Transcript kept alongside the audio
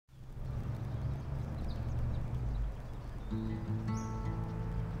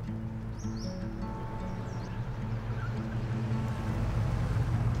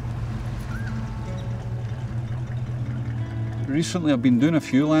Recently I've been doing a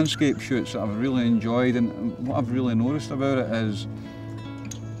few landscape shoots that I've really enjoyed, and what I've really noticed about it is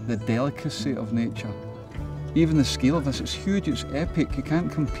the delicacy of nature. Even the scale of this, it's huge, it's epic, you can't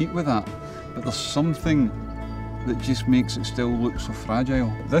compete with that, but there's something that just makes it still look so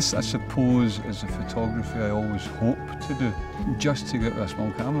fragile. This, I suppose, is the photography I always hope to do, just to get with a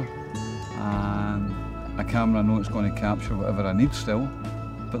small camera. And a camera I know it's going to capture whatever I need still,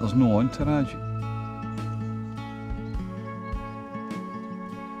 but there's no entourage.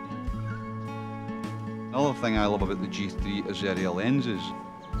 Another thing I love about the G3 is the area lenses.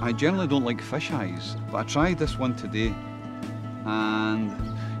 I generally don't like fisheyes, but I tried this one today, and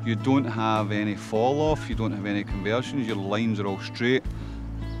you don't have any fall off, you don't have any conversions, your lines are all straight.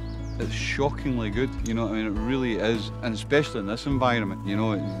 It's shockingly good, you know what I mean, it really is, and especially in this environment, you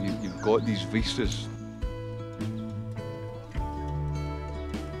know, you've got these vistas.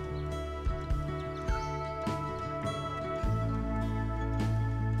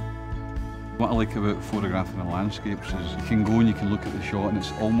 What I like about photographing the landscapes is you can go and you can look at the shot and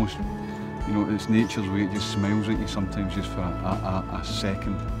it's almost, you know, it's nature's way, it just smiles at you sometimes just for a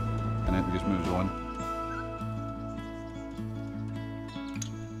second and it just moves on.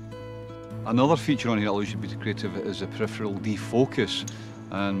 Another feature on here that allows you to be creative is the peripheral defocus.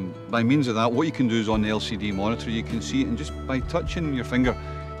 And by means of that, what you can do is on the LCD monitor, you can see it, and just by touching your finger,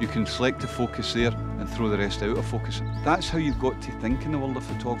 you can select the focus there and throw the rest out of focus. That's how you've got to think in the world of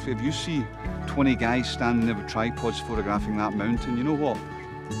photography. If you see 20 guys standing there with tripods photographing that mountain, you know what?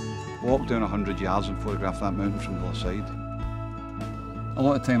 Walk down 100 yards and photograph that mountain from the other side. A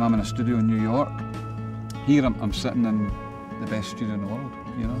lot of time I'm in a studio in New York. Here I'm sitting in the best studio in the world.